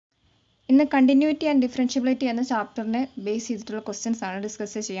ഇന്ന് continuity and differentiability എന്ന ചാപ്റ്ററിനെ base ചെയ്തിട്ടുള്ള ക്വസ്റ്റ്യൻസ് ആണ്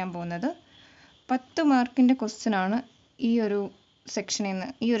ഡിസ്കസ് ചെയ്യാൻ പോകുന്നത്. 10 മാർക്കിൻ്റെ ക്വസ്റ്റ്യൻ ആണ് ഈ ഒരു സെക്ഷനിൽ നിന്ന്,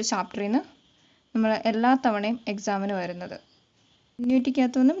 ഈ ഒരു ചാപ്റ്ററിൽ നിന്ന് നമ്മൾ എല്ലാ തവണയും എക്സാമിന് വരുന്നത്.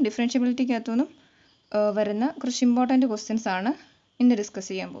 കണ്ടിന്യൂറ്റിക്കകത്തുനിന്നും ഡിഫറൻഷ്യബിലിറ്റിക്കകത്തുനിന്നും വരുന്ന കുറച്ച് ഇമ്പോർട്ടൻറ്റ് ക്വസ്റ്റ്യൻസ് ആണ് ഇന്ന് ഡിസ്കസ്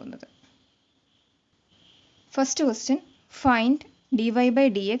ചെയ്യാൻ പോകുന്നത്. First question, find dy by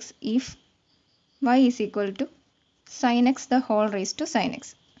dx if y is equal to sin x the whole raised to sin x.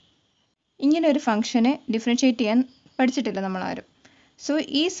 ഇങ്ങനെ ഒരു ഫംഗ്ഷനെ ഡിഫറൻഷ്യേറ്റ് ചെയ്യാൻ പഠിച്ചിട്ടില്ല നമ്മളാരും. സോ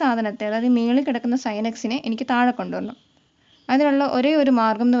ഈ സാധനത്തെ, അതായത് മേളിൽ കിടക്കുന്ന സൈൻ എക്സിനെ എനിക്ക് താഴെ കൊണ്ടുവരണം. അതിനുള്ള ഒരേ ഒരു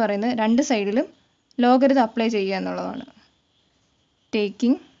മാർഗം എന്ന് പറയുന്നത് രണ്ട് സൈഡിലും ലോഗരിതം അപ്ലൈ ചെയ്യുക എന്നുള്ളതാണ്.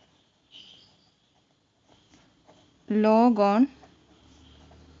 Taking log on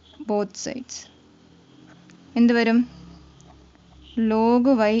both sides എന്ത് വരും?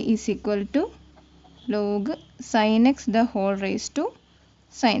 Log y is equal to log sign X the whole raise to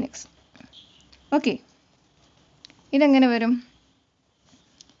sign X. Okay, ഇതെങ്ങനെ വരും?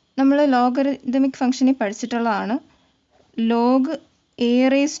 നമ്മൾ ലോഗരിതമിക് ഫംഗ്ഷനിൽ പഠിച്ചിട്ടുള്ളതാണ്. Log A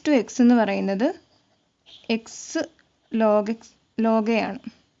raise to X എന്ന് പറയുന്നത് എക്സ് ലോഗ് എ ആണ്.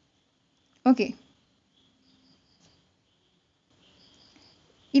 ഓക്കെ,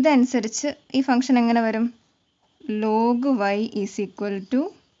 ഇതനുസരിച്ച് ഈ ഫംഗ്ഷൻ എങ്ങനെ വരും? Log y is equal to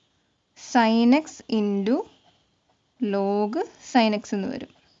sign X into log sign X എന്ന്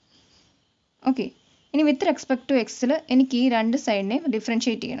വരും. ഓക്കെ, ഇനി വിത്ത് റെസ്പെക്ട് ടു എക്സിൽ എനിക്ക് ഈ രണ്ട് സൈഡിനെ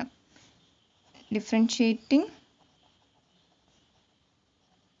ഡിഫറൻഷ്യേറ്റ് ചെയ്യണം. Differentiating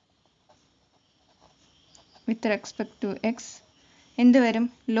with respect to X എന്ത് വരും?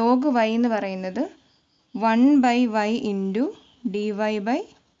 ലോഗ് y എന്ന് പറയുന്നത് 1/y into dy by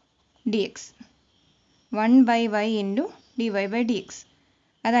D X. 1/y into dy by D X.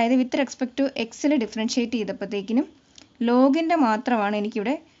 അതായത് വിത്ത് റെസ്പെക്ട് ടു എക്സിൽ ഡിഫറൻഷ്യേറ്റ് ചെയ്തപ്പോഴത്തേക്കിനും ലോഗിൻ്റെ മാത്രമാണ്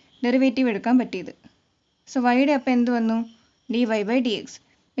എനിക്കിവിടെ ഡെറിവേറ്റീവ് എടുക്കാൻ പറ്റിയത്. സോ വൈയുടെ അപ്പം എന്ത് വന്നു? dy by D X.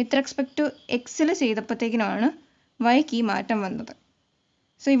 With respect to എക്സിൽ ചെയ്തപ്പോഴത്തേക്കിനുമാണ് വൈക്ക് ഈ മാറ്റം വന്നത്.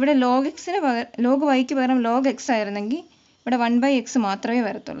 സോ ഇവിടെ ലോഗ് എക്സിന് പകരം, ലോഗ് വൈക്ക് പകരം ലോഗ് എക്സ് ആയിരുന്നെങ്കിൽ ഇവിടെ 1/x മാത്രമേ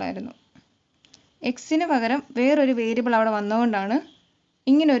വരത്തുള്ളായിരുന്നു. എക്സിന് പകരം വേറൊരു വേരിയബിൾ അവിടെ വന്നതുകൊണ്ടാണ്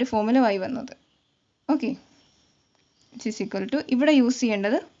ഇങ്ങനെ ഒരു ഫോമിൽ y വന്നത്. Okay, it is equal to, ഇവിടെ യൂസ്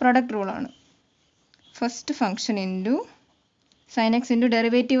ചെയ്യേണ്ടത് product റൂളാണ്. First function into sine X into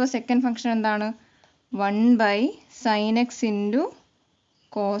derivative of second function എന്താണ്? 1/sin x into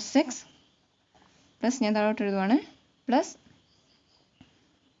cos X plus, ഞാൻ താഴോട്ട് എഴുതുവാണ്, പ്ലസ്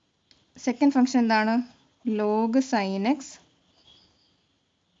സെക്കൻഡ് ഫംഗ്ഷൻ എന്താണ്? Log sign X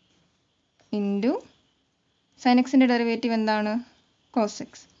into sine എക്സിൻ്റെ derivative എന്താണ്? Cos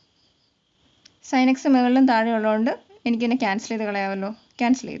X. Sign X മുകളിലും താഴെ ഉള്ളതുകൊണ്ട് എനിക്കിതിനെ ക്യാൻസൽ ചെയ്ത് കളയാമല്ലോ.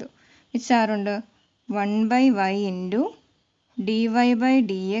 ക്യാൻസൽ ചെയ്തു. മിച്ചാറുണ്ട് 1/y into dy by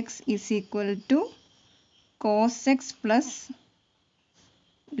D X is equal to cos X plus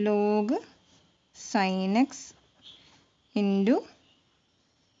log sign X into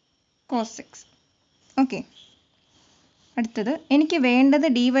cos X. Okay, അടുത്തത് എനിക്ക് വേണ്ടത്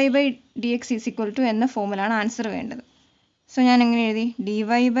dy by D X is equal to എന്ന ഫോമിലാണ് ആൻസർ വേണ്ടത്. സോ ഞാൻ എങ്ങനെ എഴുതി? dy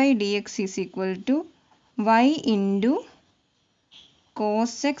by D X is equal to y into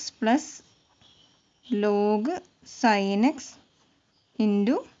cos X plus log sign X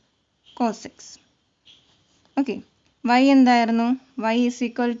into cos X. Okay, y എന്തായിരുന്നു? y is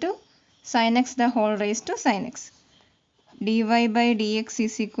equal to sign X the whole raise to sign X. dy by D X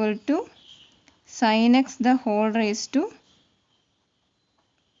is equal to sign X the whole raise to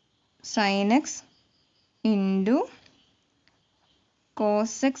sign X into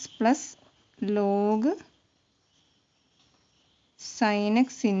cos X plus log sign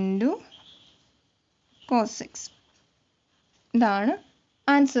X into cos X. ഇതാണ്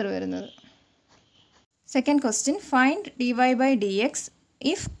answer വരുന്നത്. Second question, find dy by D X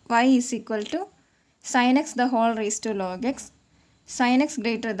if y is equal to sign X the whole raise to log x sine X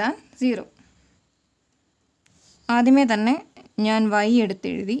greater than 0. ആദ്യമേ തന്നെ ഞാൻ y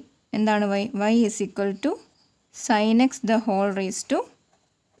എടുത്തെഴുതി. എന്താണ് y? y is equal to sign X the whole raise to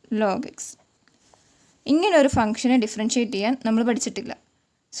log X. ഇങ്ങനെ ഒരു ഫംഗ്ഷനെ differentiate ചെയ്യാൻ നമ്മൾ പഠിച്ചിട്ടില്ല.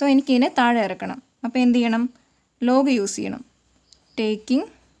 സോ എനിക്കിതിനെ താഴെ ഇറക്കണം. അപ്പോൾ എന്ത് ചെയ്യണം? ലോഗ് യൂസ് ചെയ്യണം. Taking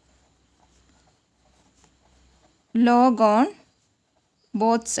log on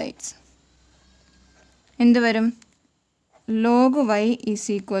both sides എന്ത് വരും? Log y is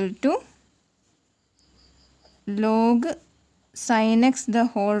equal to log sign X the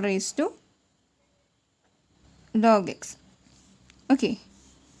whole raise to log X. Okay,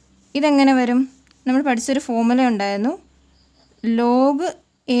 ഇതെങ്ങനെ വരും? നമ്മൾ പഠിച്ചൊരു ഫോർമുല ഉണ്ടായിരുന്നു. Log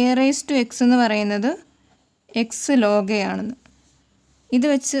A raise to X എന്ന് പറയുന്നത് എക്സ് ലോഗ് എ ആണെന്ന്. ഇത്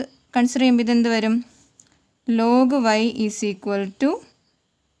വെച്ച് കൺസിഡർ ചെയ്യുമ്പോൾ ഇതെന്ത് വരും? Log Y is equal to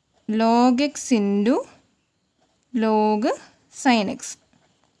log X into log sign X.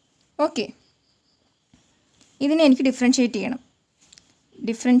 Okay, ഇതിനെ എനിക്ക് ഡിഫറൻഷ്യേറ്റ് ചെയ്യണം.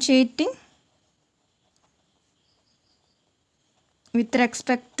 Differentiating with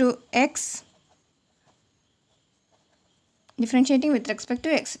respect to x, differentiating with respect to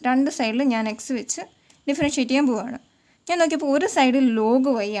X. രണ്ട് സൈഡിൽ ഞാൻ എക്സ് വെച്ച് ഡിഫറൻഷ്യേറ്റ് ചെയ്യാൻ പോവുകയാണ്. ഞാൻ നോക്കിയപ്പോൾ ഒരു സൈഡിൽ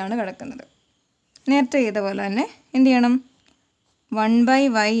ലോഗ് വൈ ആണ് കിടക്കുന്നത്. നേരത്തെ ചെയ്ത പോലെ തന്നെ എന്ത് ചെയ്യണം?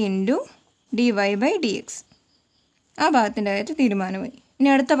 1/y into dy/dx. ആ ഭാഗത്തിൻ്റെ കാര്യത്തിൽ തീരുമാനമായി. ഇനി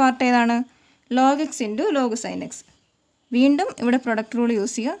അടുത്ത പാർട്ട് ഏതാണ്? Log X into log sign X. വീണ്ടും ഇവിടെ പ്രൊഡക്റ്റ് റൂൾ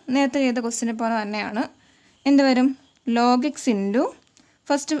യൂസ് ചെയ്യുക. നേരത്തെ ചെയ്ത ക്വസ്റ്റിനെ പോലെ തന്നെയാണ്. എന്ത് വരും? Log X into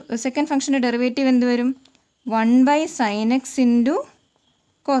second ഫംഗ്ഷൻ്റെ derivative എന്ത് വരും? 1/sin x into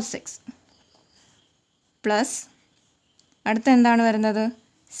cos X plus അടുത്ത എന്താണ് വരുന്നത്?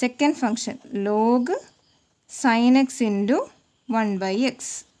 Second function log sign X into 1/x.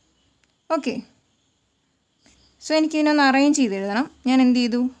 Okay, so എനിക്കിതിനൊന്ന് arrange ചെയ്ത് എഴുതണം. ഞാൻ എന്ത്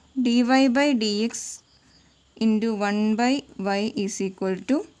ചെയ്തു? dy/dx into 1/y is equal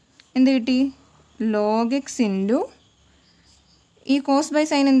to എന്ത് കിട്ടി? ലോഗ് എക്സ് ഇൻറ്റു ഈ കോസ് ബൈ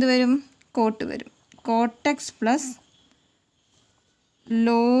സൈൻ എന്ത് വരും? കോട്ട് വരും. Coat X plus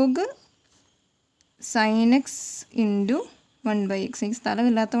log sign X into 1/x. എനിക്ക്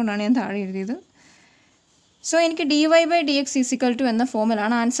സ്ഥലമില്ലാത്തതുകൊണ്ടാണ് ഞാൻ താഴെ എഴുതിയത്. സോ എനിക്ക് dy/dx ഈസ് ഈക്വൽ ടു എന്ന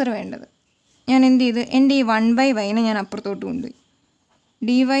ഫോമിലാണ് ആൻസർ വേണ്ടത്. ഞാൻ എന്ത് ചെയ്ത്? എൻ്റെ ഈ 1/y ഞാൻ അപ്പുറത്തോട്ട് കൊണ്ടുപോയി.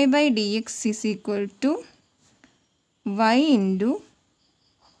 dy/dx is equal to y into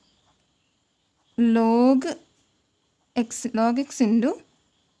log X into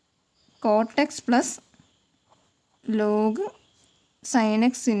coat X plus log sign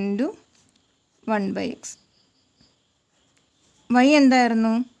X into 1/x. y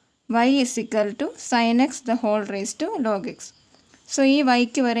എന്തായിരുന്നു? y is equal to sign X the whole raise to log X. So ഈ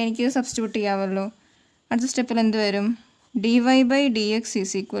വൈക്ക് വരെ എനിക്ക് substitute ചെയ്യാമല്ലോ. അടുത്ത സ്റ്റെപ്പിൽ എന്ത് വരും? dy/dx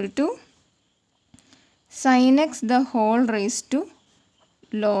is equal to sign X the whole raise to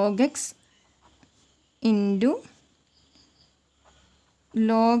log X into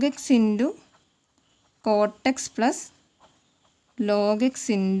log x into coat X plus log X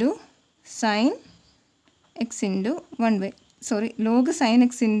into sine X into log sign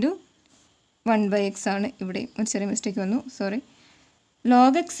X into 1/x ആണ്. ഇവിടെ ഒരു ചെറിയ mistake വന്നു, sorry.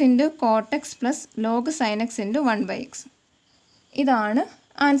 Log X into coat X plus log sign X into 1/x. ഇതാണ്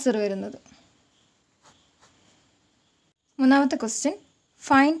answer വരുന്നത്. മൂന്നാമത്തെ question,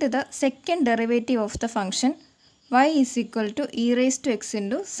 find the second derivative of the function y is equal to E raise to X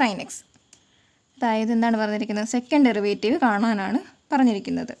into sine X. അതായത് എന്താണ് പറഞ്ഞിരിക്കുന്നത്? Second derivative കാണാനാണ്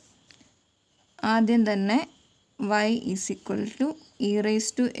പറഞ്ഞിരിക്കുന്നത്. ആദ്യം തന്നെ y is equal to E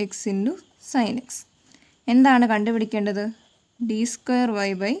raise to X into sine X. എന്താണ് കണ്ടുപിടിക്കേണ്ടത്?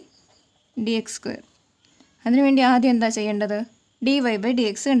 d²y/dx². അതിനുവേണ്ടി ആദ്യം എന്താ ചെയ്യേണ്ടത്?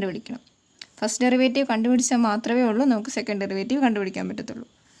 dy/dx കണ്ടുപിടിക്കണം. ഫസ്റ്റ് ഡെറിവേറ്റീവ് കണ്ടുപിടിച്ചാൽ മാത്രമേ ഉള്ളൂ നമുക്ക് സെക്കൻഡ് ഡെറിവേറ്റീവ് കണ്ടുപിടിക്കാൻ പറ്റത്തുള്ളൂ.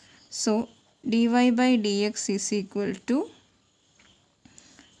 So dy/dx is equal to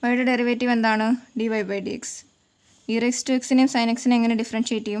വൈയുടെ ഡെറിവേറ്റീവ് എന്താണ്? dy/dx. E raise to എക്സിനെയും sign എക്സിനെയും എങ്ങനെ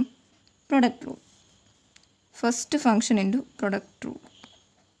ഡിഫറൻഷ്യേറ്റ് ചെയ്യും? Product rule. First function into product rule.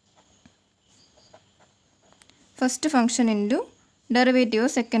 First function into derivative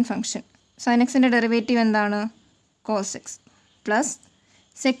of second function. Sign എക്സിൻ്റെ ഡെറിവേറ്റീവ് എന്താണ്? Cos X plus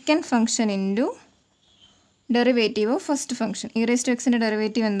second function into derivative of first function. E raise to എക്സിൻ്റെ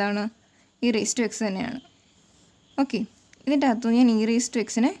derivative എന്താണ്? E raise to X തന്നെയാണ്. Okay, ഇതിൻ്റെ അകത്ത് ഞാൻ E raise to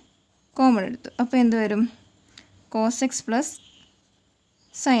എക്സിനെ common എടുത്തു. അപ്പോൾ എന്ത് വരും? Cos X plus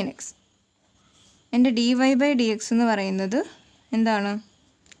sine X. എൻ്റെ dy/dx എന്ന് പറയുന്നത് എന്താണ്?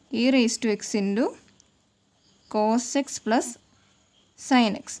 E raise to X into cos X plus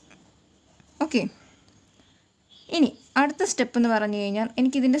sine X. Okay, ഇനി അടുത്ത സ്റ്റെപ്പ് എന്ന് പറഞ്ഞു കഴിഞ്ഞാൽ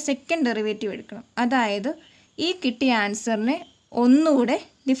എനിക്കിതിൻ്റെ സെക്കൻഡ് ഡെറിവേറ്റീവ് എടുക്കണം. അതായത് ഈ കിട്ടിയ ആൻസറിനെ ഒന്നുകൂടെ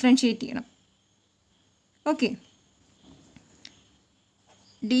ഡിഫറൻഷ്യേറ്റ് ചെയ്യണം. ഓക്കെ,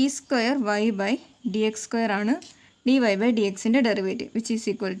 d²y/dx² ആണ് dy/dxൻ്റെ derivative, which is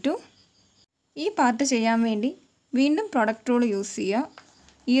equal to. ഈ പാർട്ട് ചെയ്യാൻ വേണ്ടി വീണ്ടും പ്രൊഡക്റ്റ് റൂൾ യൂസ് ചെയ്യുക.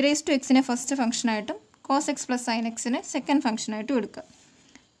 E raise to എക്സിനെ first ഫംഗ്ഷനായിട്ടും cos X plus sine എക്സിനെ second ഫംഗ്ഷനായിട്ടും എടുക്കുക.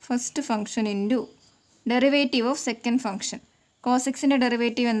 First function into derivative of second function. Cos എക്സിൻ്റെ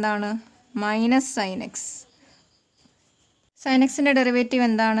ഡെറിവേറ്റീവ് എന്താണ്? Minus sign X. സൈൻ എക്സിൻ്റെ derivative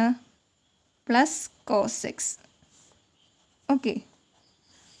എന്താണ്? Plus cos X. ഓക്കെ,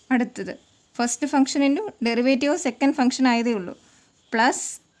 അടുത്തത് first function into derivative of second function ആയതേ ഉള്ളൂ. Plus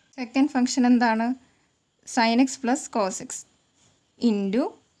second function എന്താണ്? Sign X plus cos X into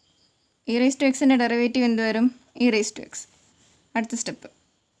E raise to എക്സിൻ്റെ derivative എന്ത് വരും? E raise to X. അടുത്ത step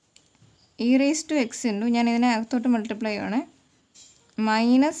E raise to X into, ഞാൻ ഇതിനെ അകത്തോട്ട് മൾട്ടിപ്ലൈ ചെയ്യുവാണ്,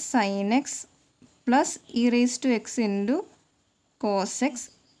 minus sign X plus E raise to X into cos X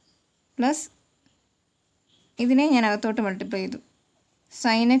plus ഇതിനെ ഞാൻ അകത്തോട്ട് മൾട്ടിപ്ലൈ ചെയ്തു,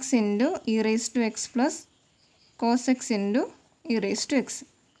 sign X into E raise to X plus cos X into E raise to X.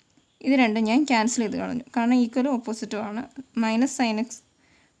 ഇത് രണ്ടും ഞാൻ ക്യാൻസൽ ചെയ്ത് കളഞ്ഞു, കാരണം ഈക്വലും ഓപ്പോസിറ്റും ആണ്. Minus sign X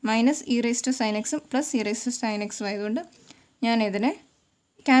minus E raise to sign എക്സും plus E raise to sign എക്സും ആയതുകൊണ്ട് ഞാൻ ഇതിനെ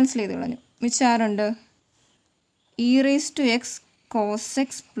ക്യാൻസൽ ചെയ്ത് കളഞ്ഞു. മിച്ചം ആരുണ്ട്? E raise to X cos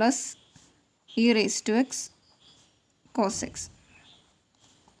X plus E raise to X cos X.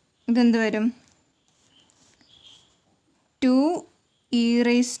 ഇതെന്ത് വരും? 2 E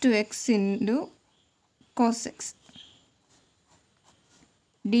raise to X into cos X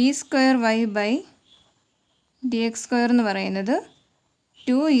D square Y by D X square എന്ന് പറയുന്നത്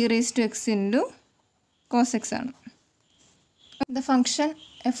 2 E raise to X into cos X ആണ്. The function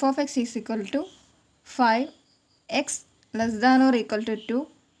F of X is equal to 5 X less than or equal to 2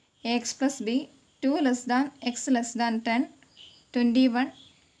 A X plus B 2 less than X less than 10 21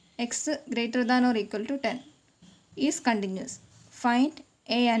 X greater than or equal to 10 is continuous. Find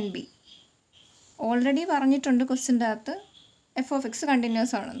A and B. Already പറഞ്ഞിട്ടുണ്ട് ക്വസ്റ്റ്യൻ്റെ അകത്ത് F of X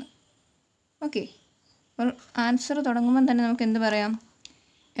continuous ആണെന്ന്. Okay, അപ്പോൾ answer തുടങ്ങുമ്പം തന്നെ നമുക്ക് എന്ത് പറയാം?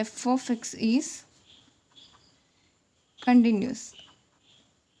 F of X is continuous.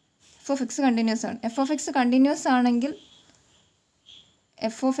 F of X continuous ആണ്. F of X continuous ആണെങ്കിൽ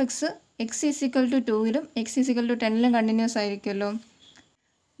F of X X is equal to 2-ലും X is equal to 10-ലും continuous ആയിരിക്കുമല്ലോ.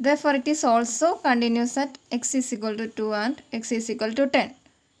 Therefore, it is also continuous at x is equal to 2 and x is equal to 10.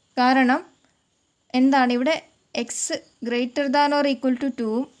 കാരണം എന്താണ് ഇവിടെ X greater than or equal to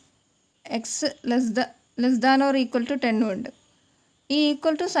 2ഉം X less than or equal to 10ഉം ഉണ്ട്. ഈ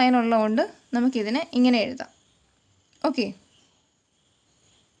equal to sign ഉള്ളതുകൊണ്ട് നമുക്കിതിനെ ഇങ്ങനെ എഴുതാം. ഓക്കെ,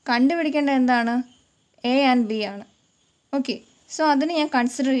 കണ്ടുപിടിക്കേണ്ടത് എന്താണ്? എ ആൻഡ് ബി ആണ്. ഓക്കെ, സോ അതിന് ഞാൻ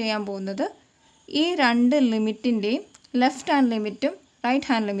കൺസിഡർ ചെയ്യാൻ പോകുന്നത് ഈ രണ്ട് ലിമിറ്റിൻ്റെയും ലെഫ്റ്റ് ഹാൻഡ് ലിമിറ്റും right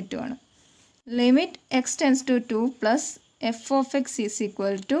hand ലിമിറ്റുമാണ്. Limit x tends to 2 plus F of X is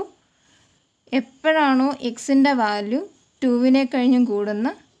equal to, എപ്പോഴാണോ എക്സിൻ്റെ വാല്യൂ 2വിനെ കഴിഞ്ഞും കൂടുന്ന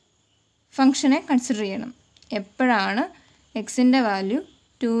ഫംഗ്ഷനെ കൺസിഡർ ചെയ്യണം. എപ്പോഴാണ് എക്സിൻ്റെ വാല്യൂ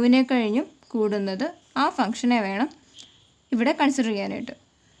 2വിനെ കഴിഞ്ഞും കൂടുന്നത് ആ ഫംഗ്ഷനെ വേണം ഇവിടെ കൺസിഡർ ചെയ്യാനായിട്ട്.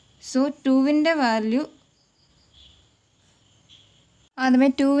 സോ 2വിൻ്റെ വാല്യൂ ആദ്യമേ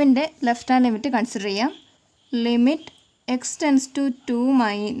 2വിൻ്റെ ലെഫ്റ്റ് ഹാൻഡ് ലിമിറ്റ് കൺസിഡർ ചെയ്യാം. Limit x tends to 2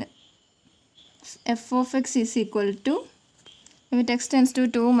 minus F of X is equal to, limit x tends to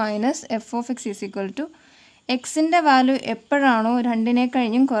 2 minus F of X is equal to, എക്സിൻ്റെ വാല്യൂ എപ്പോഴാണോ 2നെ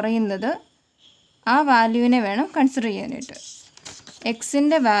കഴിഞ്ഞും കുറയുന്നത് ആ വാല്യൂവിനെ വേണം കൺസിഡർ ചെയ്യാനായിട്ട്.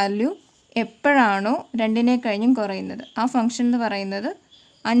 എക്സിൻ്റെ വാല്യൂ എപ്പോഴാണോ 2നെ കഴിഞ്ഞും കുറയുന്നത് ആ ഫംഗ്ഷൻ എന്ന് പറയുന്നത്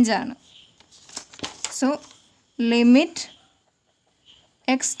 5 ആണ്. So limit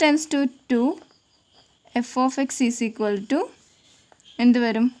x tends to 2 F of X is equal to എന്ത്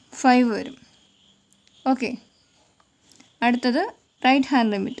വരും? 5 വരും. ഓക്കെ, അടുത്തത് right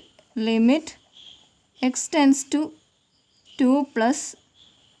hand limit. Limit x tends to 2 plus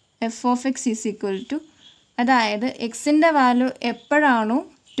F of X is equal to, അതായത് എക്സിൻ്റെ വാല്യൂ എപ്പോഴാണോ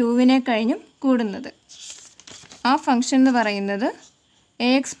 2വിനെ കഴിഞ്ഞും കൂടുന്നത് ആ ഫംഗ്ഷൻ എന്ന് പറയുന്നത് എ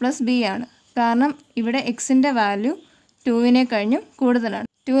എക്സ് പ്ലസ് ബി ആണ്. കാരണം ഇവിടെ എക്സിൻ്റെ വാല്യൂ 2വിനെ കഴിഞ്ഞും കൂടുതലാണ്,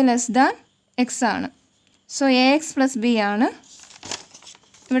 2 ലെസ് ദാൻ എക്സ് ആണ്. So A X plus B ആണ്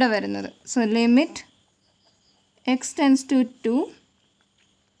ഇവിടെ വരുന്നത്. So limit x tends to 2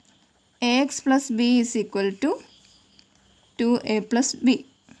 A X plus B is equal to 2a plus B.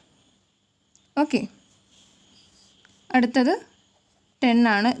 Okay, അടുത്തത് 10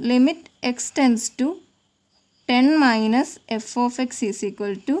 ആണ്. Limit x tends to 10 minus F of X is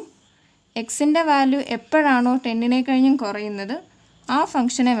equal to, എക്സിൻ്റെ value എപ്പോഴാണോ 10നെ കഴിഞ്ഞും കുറയുന്നത് ആ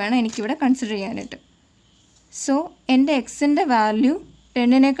ഫംഗ്ഷനെ വേണം എനിക്കിവിടെ കൺസിഡർ ചെയ്യാനായിട്ട്. സോ എൻ്റെ എക്സിൻ്റെ വാല്യൂ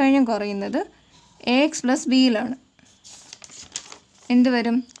 10നെ കഴിഞ്ഞും കുറയുന്നത് എ എക്സ് പ്ലസ് ബിയിലാണ്. എന്ത്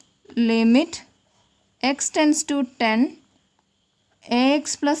വരും? Limit x tends to 10 A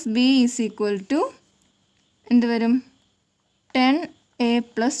X plus B is equal to എന്ത് വരും? 10a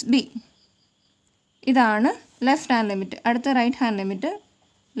plus B. ഇതാണ് ലെഫ്റ്റ് ഹാൻഡ് ലിമിറ്റ്. അടുത്ത right hand limit.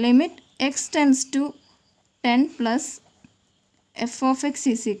 Limit x tends to 10 plus F of X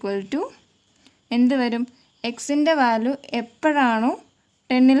is equal to എന്ത് വരും? എക്സിൻ്റെ value എപ്പോഴാണോ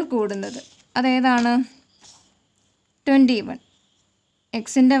 10ൽ കൂടുന്നത് അതേതാണ്? 21.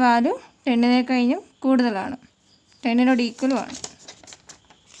 എക്സിൻ്റെ വാല്യൂ 10നെ കഴിഞ്ഞും കൂടുതലാണ്, 10നോട് ഈക്വലുമാണ്.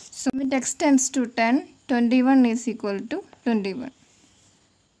 So limit x tends to 10 21 is equal to 21.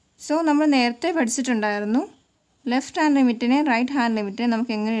 So so നമ്മൾ നേരത്തെ പഠിച്ചിട്ടുണ്ടായിരുന്നു ലെഫ്റ്റ് ഹാൻഡ് ലിമിറ്റിനെ റൈറ്റ് ഹാൻഡ് ലിമിറ്റിനെ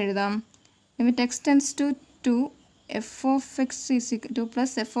നമുക്ക് എങ്ങനെ എഴുതാം? Limit x tends to 2 f of x is equal to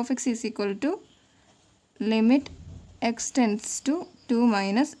plus f of x is equal to limit x tends to 2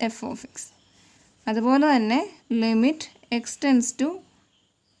 minus f of x. അതുപോലെ തന്നെ limit x tends to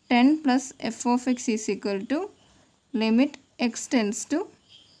 10 plus f of x is equal to limit x tends to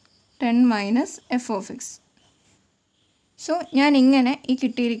 10 minus f of x. So ഞാൻ ഇങ്ങനെ ഈ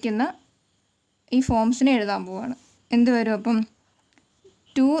കിട്ടിയിരിക്കുന്ന ഈ ഫോംസിനെ എഴുതാൻ പോവാണ്. എന്ത് വരും അപ്പം?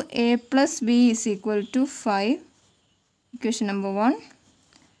 2a plus b is equal to 5, equation number 1,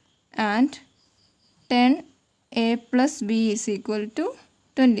 and 10a plus b is equal to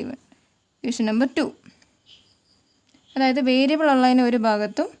 21, equation number 2. അതായത് വേരിയബിൾ ഉള്ളതിന് ഒരു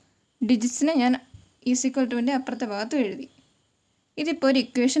ഭാഗത്തും ഡിജിറ്റ്സിനെ ഞാൻ ഈസ് ഈക്വൽ ടുവിൻ്റെ അപ്പുറത്തെ ഭാഗത്തും എഴുതി. ഇതിപ്പോൾ ഒരു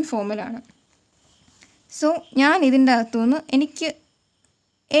ഇക്വേഷൻ ഫോമിലാണ്. സോ ഞാൻ ഇതിൻ്റെ അകത്തുനിന്ന് എനിക്ക്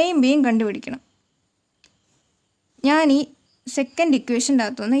എയും ബിയും കണ്ടുപിടിക്കണം. ഞാൻ ഈ സെക്കൻഡ് ഇക്വേഷൻ്റെ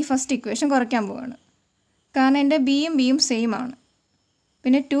അകത്തുനിന്ന് ഈ ഫസ്റ്റ് ഇക്വേഷൻ കുറയ്ക്കാൻ പോവുകയാണ്. കാരണം എൻ്റെ ബിയും സെയിം ആണ്.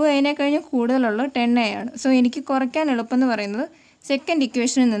 പിന്നെ 2a കഴിഞ്ഞ് കൂടുതലുള്ള 10a ആണ്. സോ എനിക്ക് കുറയ്ക്കാൻ എളുപ്പമെന്ന് പറയുന്നത് സെക്കൻഡ്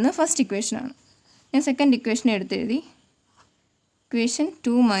ഇക്വേഷനിൽ നിന്ന് ഫസ്റ്റ് ഇക്വേഷനാണ്. ഞാൻ second equation എടുത്തെഴുതി. Equation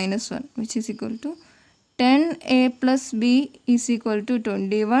 2 minus 1 which is equal to 10a plus b is equal to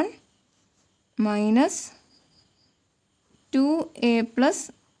 21 minus 2a plus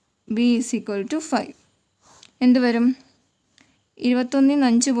b is equal to 5. എന്ത് വരും? 21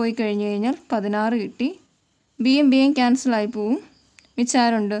 5 പോയി കഴിഞ്ഞ് കഴിഞ്ഞാൽ 16 കിട്ടി. ബിയും ക്യാൻസൽ ആയി പോവും.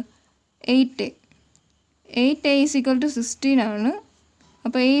 മിച്ചാറുണ്ട് 8a. 8a is equal to 16 ആണ്.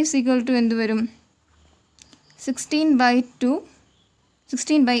 അപ്പോൾ a is equal to എന്ത് വരും?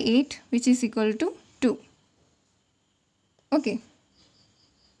 16/8 which is equal to 2. Okay,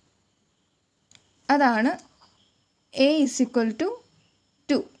 അതാണ് a is equal to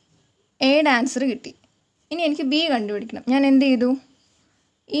 2. എയുടെ ആൻസർ കിട്ടി. ഇനി എനിക്ക് ബി കണ്ടുപിടിക്കണം. ഞാൻ എന്ത് ചെയ്തു?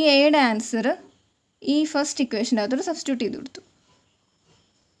 ഈ എയുടെ ആൻസർ ഈ ഫസ്റ്റ് ഇക്വേഷൻ്റെ അകത്തോട്ട് സബ്സ്റ്റിറ്റ്യൂട്ട് ചെയ്ത് കൊടുത്തു.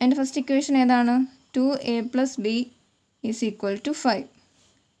 എൻ്റെ ഫസ്റ്റ് ഇക്വേഷൻ ഏതാണ്? 2a plus b is equal to 5.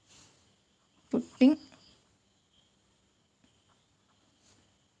 Putting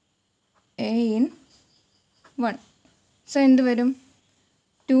a in 1. So എന്ത് വരും?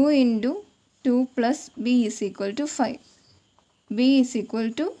 2 into 2 plus b is equal to 5. b is equal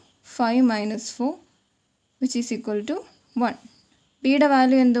to 5 minus 4 which is equal to 1. ബിയുടെ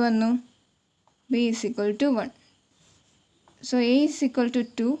വാല്യൂ എന്ത് വന്നു? b is equal to 1. So a is equal to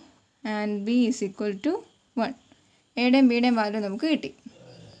 2 and b is equal to 1. എയുടെയും ബിയുടെയും value നമുക്ക് കിട്ടി.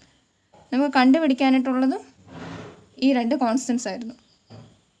 നമുക്ക് കണ്ടുപിടിക്കാനായിട്ടുള്ളതും ഈ രണ്ട് constants ആയിരുന്നു.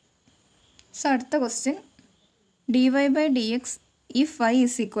 സോ അടുത്ത question, dy by dx if y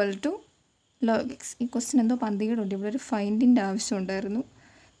is equal to log x. ഈ ക്വസ്റ്റ്യൻ എന്തോ പന്തികേടുണ്ട്. ഇവിടെ ഒരു ഫൈൻഡിൻ്റെ ആവശ്യമുണ്ടായിരുന്നു.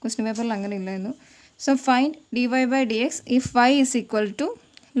 ക്വസ്റ്റ്യൻ പേപ്പറിൽ അങ്ങനെ ഇല്ലായിരുന്നു. So find dy by dx if y is equal to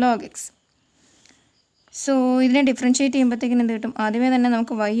log x. So ഇതിനെ ഡിഫറൻഷ്യേറ്റ് ചെയ്യുമ്പോഴത്തേക്കിന് എന്ത് കിട്ടും? ആദ്യമേ തന്നെ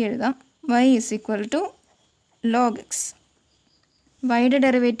നമുക്ക് y എഴുതാം. y is equal to log x. വൈയുടെ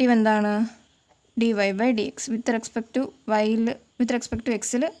ഡെറിവേറ്റീവ് എന്താണ്? dy by dx. With respect to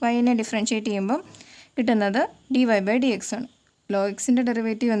എക്സിൽ വൈനെ ഡിഫറൻഷ്യേറ്റ് ചെയ്യുമ്പം കിട്ടുന്നത് dy by dx ആണ്. log xൻ്റെ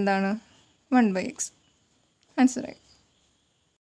ഡെറിവേറ്റീവ് എന്താണ്? 1/x. ആൻസറായി.